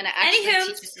 And it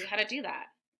actually teaches you how to do that.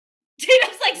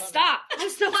 Tina's like, stop. I'm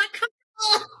so uncomfortable.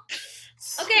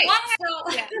 Okay, so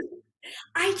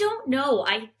I don't know.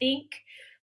 I think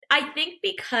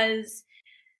because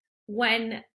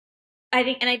I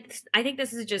think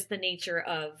this is just the nature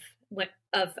of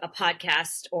a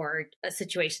podcast or a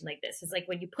situation like this. Is like,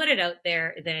 when you put it out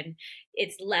there, then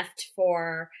it's left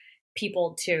for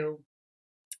people to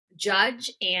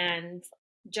judge and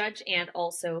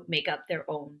also make up their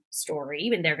own story.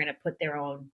 Even they're going to put their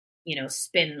own, you know,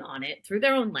 spin on it through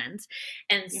their own lens.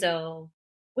 And so,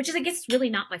 which is, I guess, really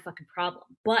not my fucking problem.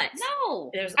 But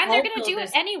no, and they're going to do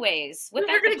it anyways.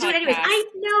 They're going to do it anyways. I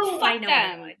know.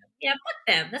 Yeah, fuck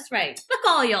them. That's right. Fuck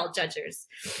all y'all judgers.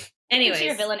 Anyways. Get into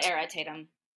your villain era, Tatum.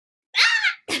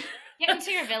 Get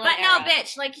into your villain but era. no,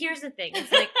 bitch, like, here's the thing.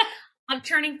 It's like, I'm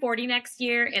turning 40 next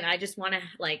year, and I just want to,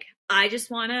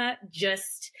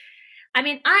 I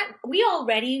mean, we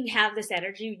already have this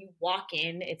energy. You walk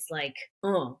in, it's like,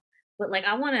 oh, but like,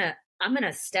 I'm going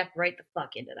to step right the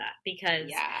fuck into that,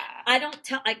 because I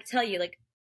tell you, like,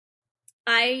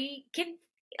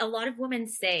 a lot of women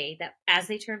say that as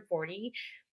they turn 40,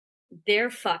 their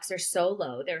fucks are so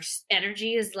low. Their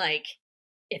energy is like,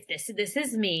 if this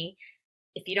is me,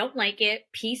 if you don't like it,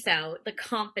 peace out. The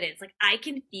confidence, like, I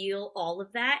can feel all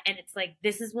of that. And it's like,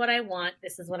 this is what I want.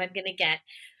 This is what I'm going to get.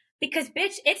 Because,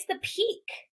 bitch, it's the peak.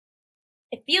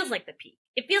 It feels like the peak.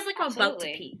 It feels like I'm about to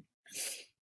peak.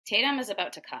 Tatum is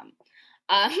about to come.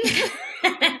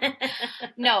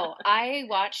 No, I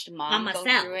watched Mom go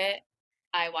through it.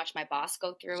 I watched my boss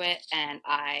go through it, and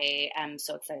I am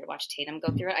so excited to watch Tatum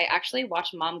go through it. I actually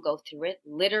watched Mom go through it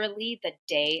literally the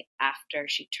day after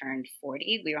she turned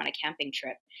 40. We were on a camping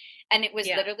trip, and it was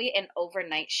literally an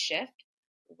overnight shift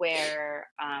where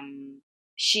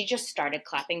she just started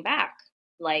clapping back,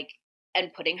 like,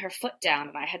 and putting her foot down.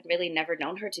 And I had really never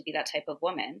known her to be that type of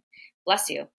woman. Bless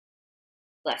you.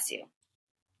 Bless you.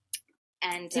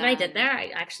 And see what I did there?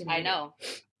 I know.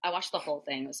 I watched the whole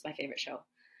thing. It was my favorite show.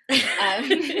 And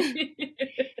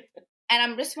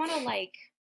I'm just want to, like,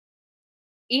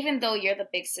 even though you're the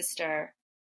big sister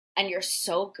and you're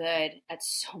so good at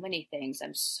so many things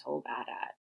I'm so bad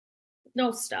at.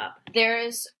 No, stop. There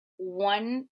is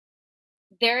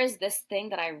this thing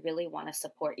that I really want to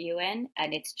support you in,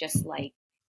 and it's just like,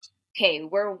 okay,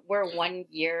 we're 1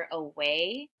 year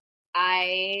away.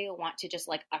 I want to just,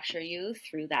 like, usher you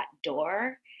through that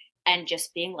door and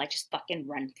just being like, just fucking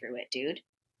run through it, dude.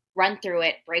 Run through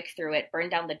it, break through it, burn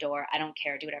down the door. I don't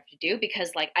care. Do whatever you do.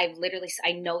 Because, like, I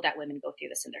know that women go through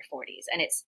this in their 40s, and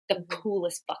it's the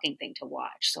coolest fucking thing to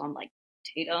watch. So I'm like,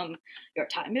 Tatum, your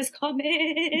time is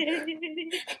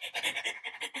coming.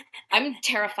 I'm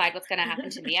terrified what's going to happen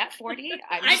to me at 40.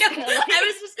 I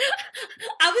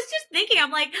was just thinking,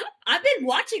 I'm like, I've been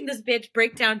watching this bitch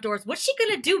break down doors. What's she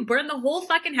going to do? Burn the whole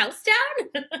fucking house down?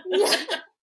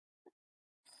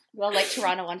 Well, like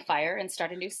Toronto on fire and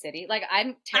start a new city. Like,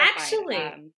 I'm terrified.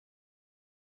 Actually.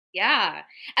 Yeah.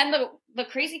 And the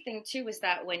crazy thing too is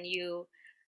that when you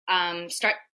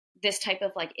start this type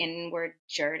of, like, inward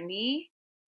journey,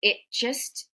 it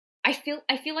just, I feel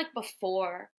like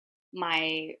before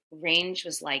my range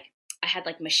was like, I had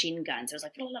like machine guns. It was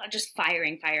like, just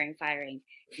firing.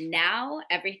 Now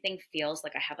everything feels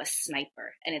like I have a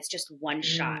sniper, and it's just one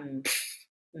shot.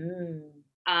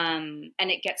 And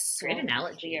it gets so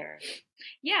clear.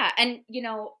 Yeah. And, you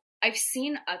know, I've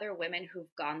seen other women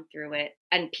who've gone through it,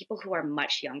 and people who are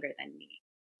much younger than me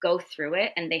go through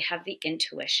it, and they have the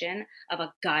intuition of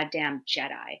a goddamn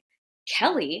Jedi.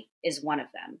 Kelly is one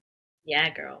of them. Yeah,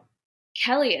 girl.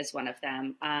 Kelly is one of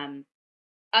them.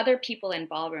 Other people in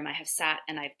ballroom I have sat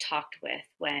and I've talked with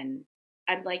when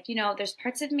I'm like, you know, there's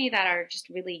parts of me that are just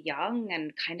really young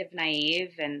and kind of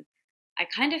naive, and I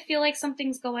kind of feel like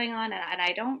something's going on, and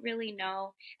I don't really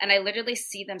know. And I literally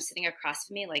see them sitting across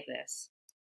from me like this.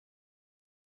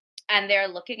 And they're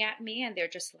looking at me, and they're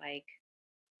just like,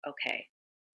 okay.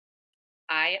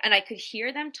 I could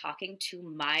hear them talking to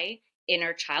my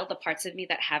inner child, the parts of me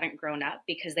that haven't grown up,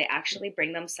 because they actually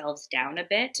bring themselves down a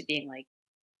bit to being like,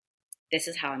 this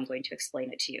is how I'm going to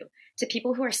explain it to you. To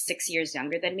people who are 6 years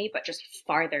younger than me, but just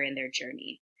farther in their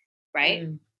journey. Right?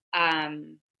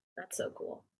 That's so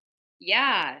cool.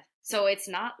 Yeah. So it's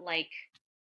not like,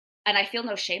 and I feel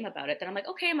no shame about it, that I'm like,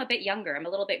 okay, I'm a bit younger. I'm a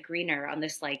little bit greener on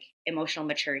this, like, emotional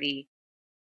maturity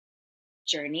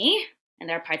journey. And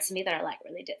there are parts of me that are, like,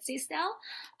 really ditzy still.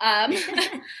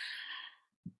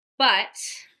 But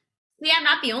yeah, I'm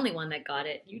not the only one that got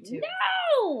it. You too.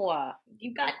 No!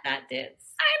 You got that,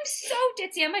 ditz. I'm so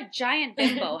ditzy. I'm a giant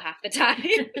bimbo half the time.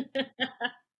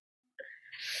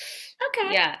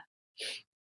 Okay. Yeah.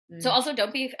 So also,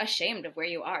 don't be ashamed of where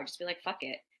you are. Just be like, fuck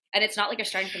it. And it's not like you're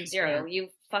starting from zero. You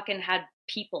fucking had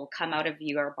people come out of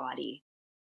your body.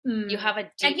 You have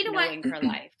a deep knowing for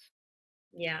life.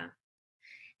 Yeah.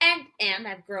 And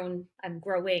I'm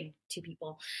growing to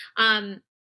people.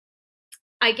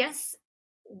 I guess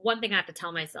one thing I have to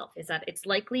tell myself is that it's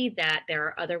likely that there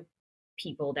are other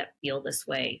people that feel this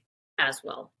way as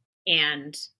well.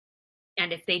 And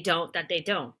if they don't, that they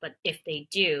don't. But if they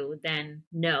do, then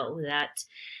know that,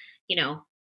 you know,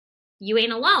 you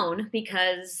ain't alone,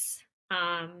 because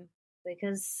I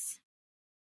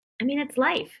mean, it's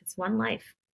life. It's one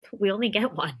life. We only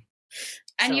get one.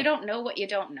 And you don't know what you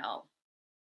don't know.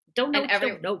 Don't know what you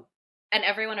don't know. and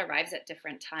everyone arrives at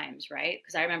different times, right?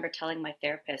 Because I remember telling my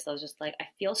therapist, I was just like, I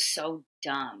feel so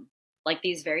dumb. Like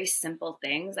these very simple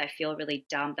things, I feel really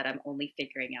dumb that I'm only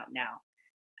figuring out now.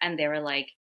 And they were like,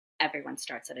 everyone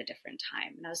starts at a different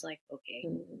time. And I was like, okay.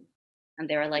 Mm-hmm. And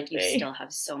they were like, you Okay. still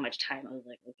have so much time. I was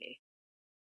like, okay.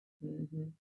 Mm-hmm.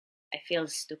 I feel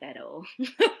stupido.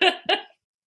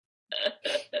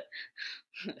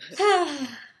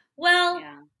 Well,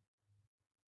 Yeah.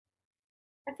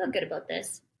 I feel good about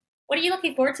this. What are you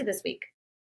looking forward to this week?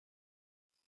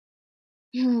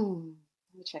 Let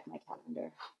me check my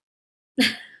calendar.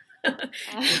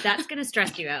 That's going to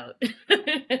stress you out.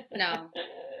 No.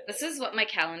 This is what my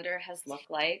calendar has looked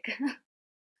like.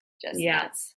 Just Yeah.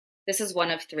 nuts. This is one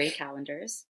of 3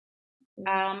 calendars.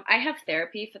 I have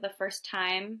therapy for the first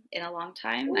time in a long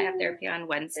time. I have therapy on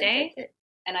Wednesday,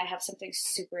 and I have something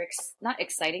super, not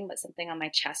exciting, but something on my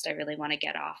chest I really want to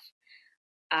get off.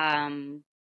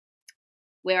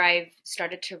 Where I've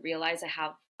started to realize I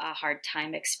have a hard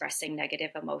time expressing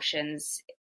negative emotions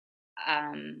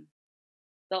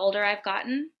the older I've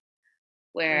gotten,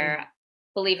 where,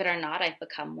 believe it or not, I've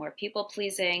become more people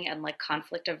pleasing and like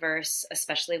conflict averse,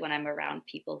 especially when I'm around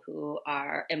people who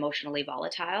are emotionally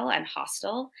volatile and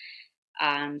hostile.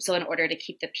 So in order to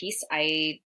keep the peace,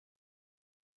 I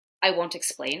won't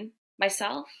explain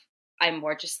myself. I'm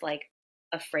more just like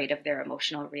afraid of their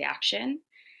emotional reaction.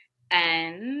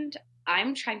 And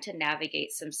I'm trying to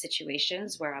navigate some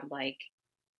situations where I'm like,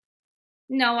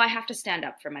 no, I have to stand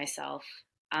up for myself.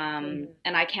 And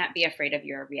I can't be afraid of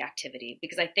your reactivity,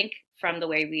 because I think from the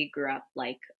way we grew up,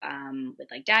 like with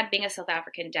like dad being a South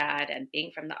African dad and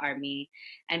being from the army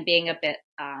and being a bit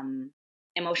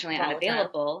emotionally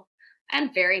unavailable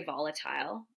and very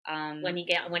volatile. When he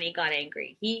got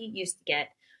angry, he used to get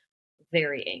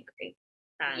very angry.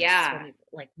 Yeah,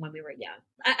 when we were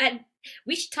young.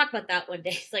 We should talk about that one day.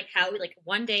 It's like how like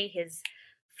one day his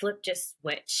flip just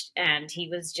switched and he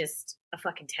was just a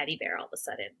fucking teddy bear all of a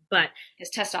sudden. But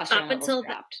his testosterone levels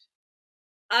dropped.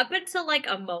 Up until like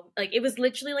a moment, like it was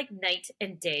literally like night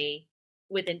and day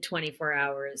within 24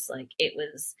 hours. Like it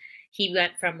was, he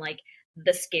went from like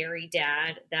the scary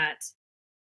dad that,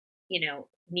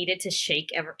 needed to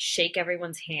shake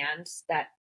everyone's hands, that,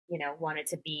 wanted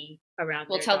to be around.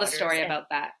 We'll tell the story about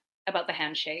that, about the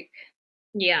handshake.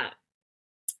 Yeah.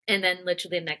 And then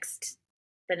literally the next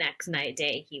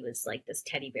day, he was like this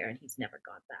teddy bear and he's never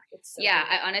gone back. It's so yeah,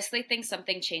 weird. I honestly think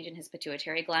something changed in his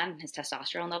pituitary gland and his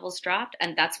testosterone levels dropped.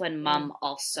 And that's when mom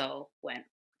also went.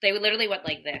 They literally went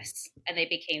like this and they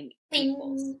became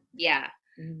equals. Yeah.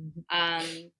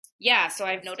 Yeah, so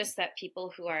I've noticed that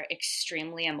people who are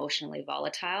extremely emotionally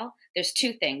volatile, there's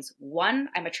 2 things. One,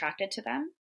 I'm attracted to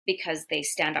them because they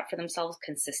stand up for themselves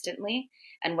consistently.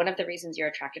 And one of the reasons you're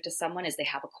attracted to someone is they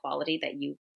have a quality that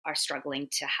you are struggling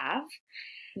to have.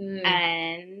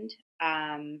 And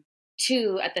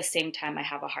 2, at the same time, I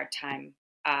have a hard time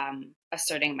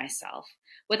asserting myself.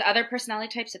 With other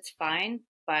personality types, it's fine.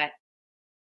 But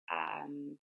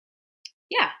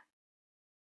yeah,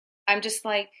 I'm just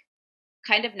like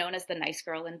kind of known as the nice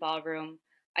girl in ballroom.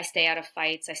 I stay out of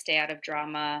fights. I stay out of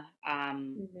drama.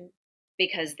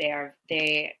 Because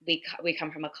we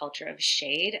come from a culture of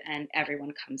shade and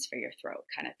everyone comes for your throat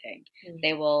kind of thing.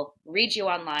 They will read you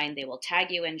online. They will tag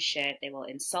you in shit. They will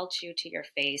insult you to your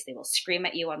face. They will scream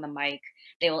at you on the mic.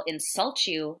 They will insult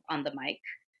you on the mic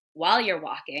while you're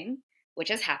walking, which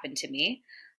has happened to me.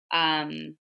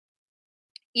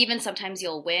 Even sometimes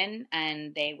you'll win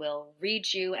and they will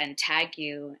read you and tag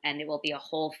you and it will be a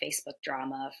whole Facebook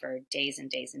drama for days and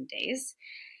days and days.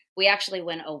 We actually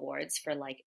win awards for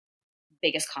like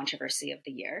biggest controversy of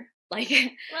the year, like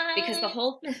because the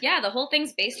whole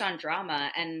thing's based on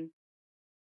drama. And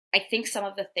I think some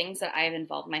of the things that I've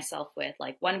involved myself with,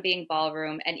 like one being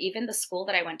ballroom, and even the school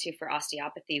that I went to for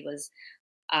osteopathy was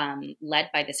led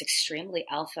by this extremely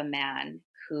alpha man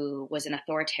who was an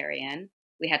authoritarian.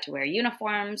 We had to wear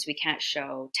uniforms. We can't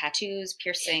show tattoos,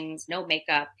 piercings, no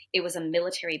makeup. It was a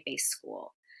military-based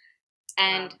school.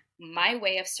 And my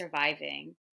way of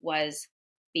surviving was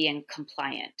being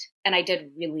compliant. And I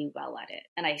did really well at it.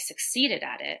 And I succeeded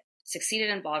at it, succeeded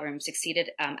in ballroom,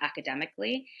 succeeded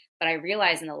academically. But I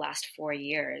realized in the last 4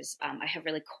 years, I have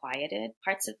really quieted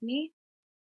parts of me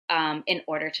in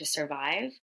order to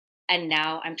survive. And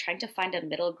now I'm trying to find a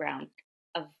middle ground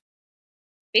of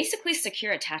basically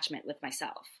secure attachment with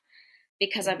myself,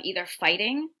 because I'm either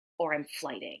fighting or I'm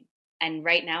flighting. And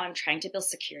right now I'm trying to build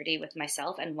security with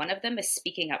myself. And one of them is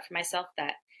speaking up for myself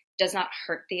that does not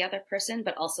hurt the other person,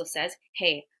 but also says,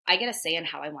 hey, I get a say in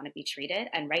how I want to be treated.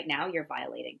 And right now you're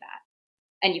violating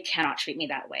that. And you cannot treat me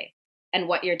that way. And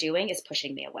what you're doing is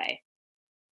pushing me away.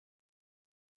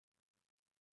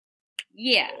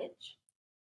 Yeah.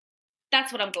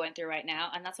 That's what I'm going through right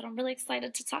now, and that's what I'm really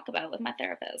excited to talk about with my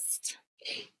therapist.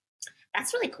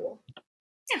 That's really cool.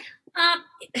 Yeah.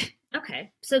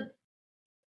 Okay. So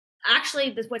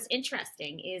actually, what's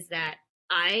interesting is that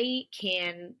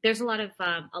there's a lot of,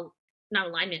 not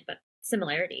alignment, but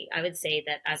similarity. I would say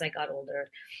that as I got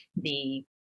older, which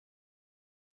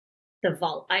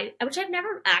I've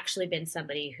never actually been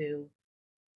somebody who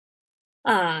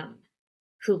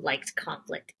liked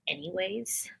conflict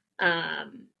anyways.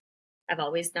 I've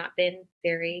always not been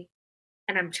and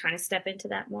I'm trying to step into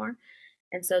that more.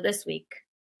 And so this week,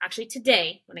 actually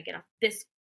today, when I get off this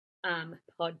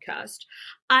podcast,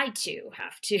 I too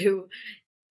have to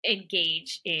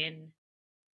engage in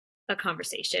a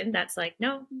conversation that's like,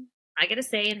 no, I get a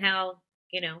say in how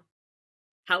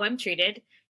I'm treated,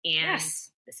 and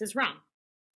this is wrong,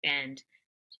 and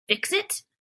fix it,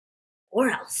 or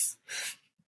else.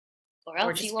 Or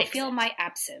else you will feel my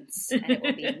absence, and it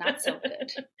will be not so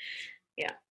good.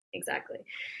 Yeah, exactly.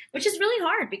 Which is really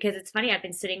hard, because it's funny, I've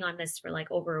been sitting on this for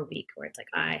like over a week, where it's like,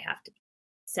 I have to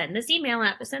send this email,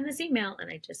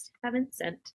 and I just haven't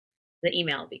sent the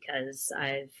email because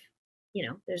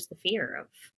there's the fear of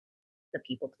the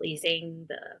people pleasing,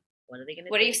 what are they going to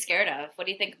do? What are you scared of? What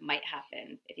do you think might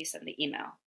happen if you send the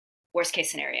email? Worst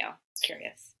case scenario.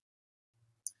 Curious.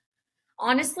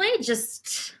 Honestly,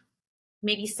 just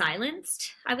maybe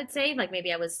silenced, I would say. Like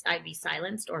maybe I'd be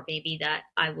silenced, or maybe that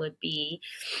I would be,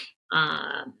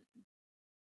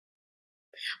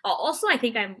 also, I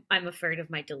think I'm afraid of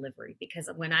my delivery, because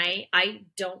when I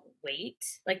don't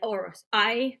wait, or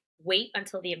I wait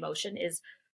until the emotion is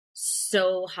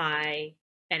so high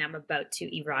and I'm about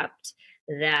to erupt,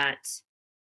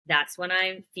 that's when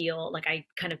I feel like I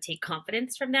kind of take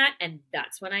confidence from that, and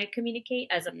that's when I communicate,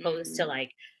 as opposed to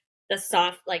like the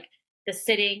soft, like the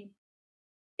sitting,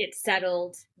 it's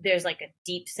settled, there's like a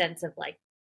deep sense of like,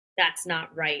 that's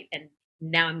not right, and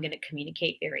now I'm going to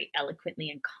communicate very eloquently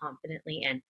and confidently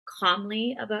and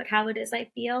calmly about how it is I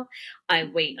feel. I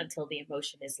wait until the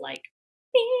emotion is like,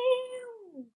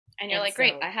 and you're like,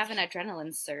 great, I have an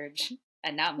adrenaline surge,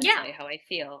 and now I'm going to tell you how I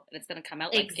feel, and it's going to come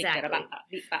out like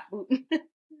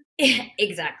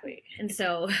exactly. And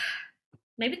so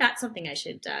maybe that's something I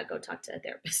should go talk to a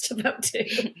therapist about too.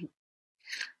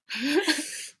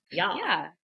 Yeah.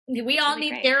 We all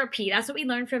need therapy. That's what we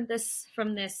learned from this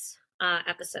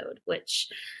episode, which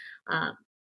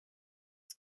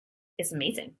is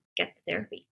amazing. Get the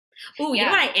therapy. Oh, you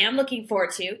know what I am looking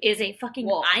forward to is a fucking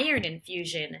iron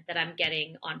infusion that I'm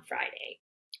getting on Friday.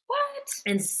 What?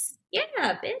 And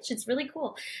yeah, bitch, it's really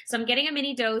cool. So I'm getting a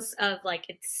mini dose of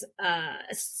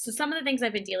so some of the things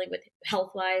I've been dealing with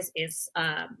health-wise is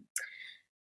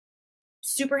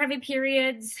super heavy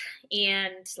periods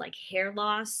and like hair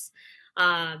loss,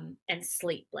 and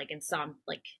sleep,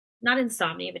 not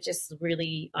insomnia, but just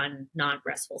really not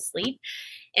restful sleep.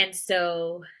 And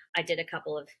so I did a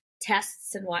couple of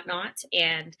tests and whatnot,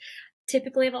 and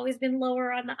typically I've always been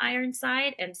lower on the iron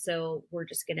side. And so we're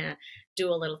just going to do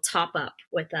a little top up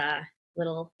with a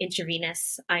little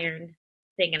intravenous iron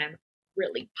thing. And I'm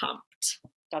really pumped.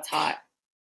 That's hot.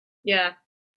 Yeah.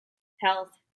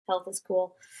 Health is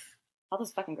cool. Health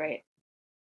is fucking great.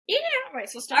 Yeah. All right.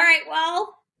 So start. All right.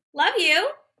 Well, love you.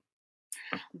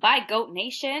 Bye, Goat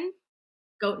Nation.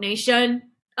 Goat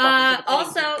Nation.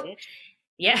 Also,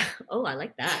 yeah. Oh, I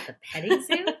like that. The petting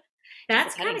zoo.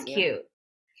 That's kind of cute.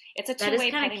 It's a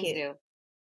two-way petting zoo.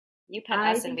 You pet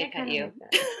us and we pet you.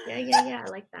 Like yeah. I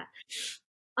like that.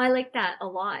 I like that a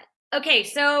lot. Okay,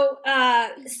 so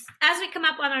as we come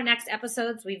up on our next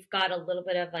episodes, we've got a little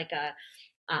bit of like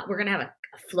we're going to have a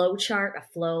flow chart, a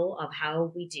flow of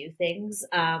how we do things.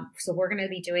 So we're going to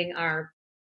be doing our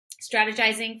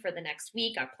strategizing for the next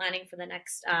week, our planning for the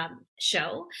next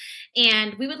show.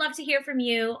 And we would love to hear from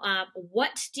you.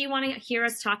 What do you want to hear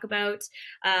us talk about?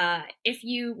 If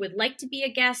you would like to be a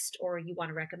guest, or you want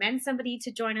to recommend somebody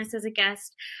to join us as a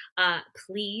guest,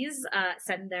 please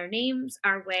send their names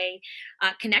our way.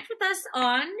 Connect with us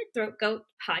on Throat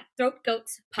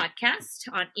Goats Podcast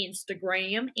on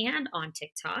Instagram and on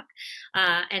TikTok.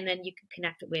 And then you can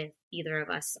connect with either of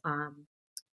us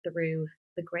through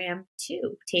the gram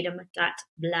too,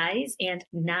 Tatum.Blyes and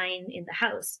 9 in the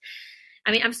house.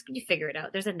 I mean, you figure it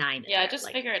out. There's a 9. Yeah, just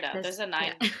figure it out. There's a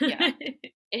 9. Yeah.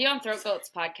 If you're on Throat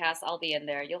Goats Podcast, I'll be in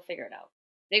there. You'll figure it out.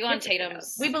 They go on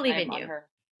Tatum's. We believe in you.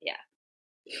 Yeah.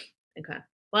 Okay.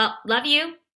 Well, love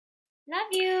you. Love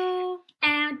you.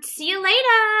 And see you later.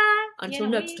 Until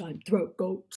next time, Throat Goats.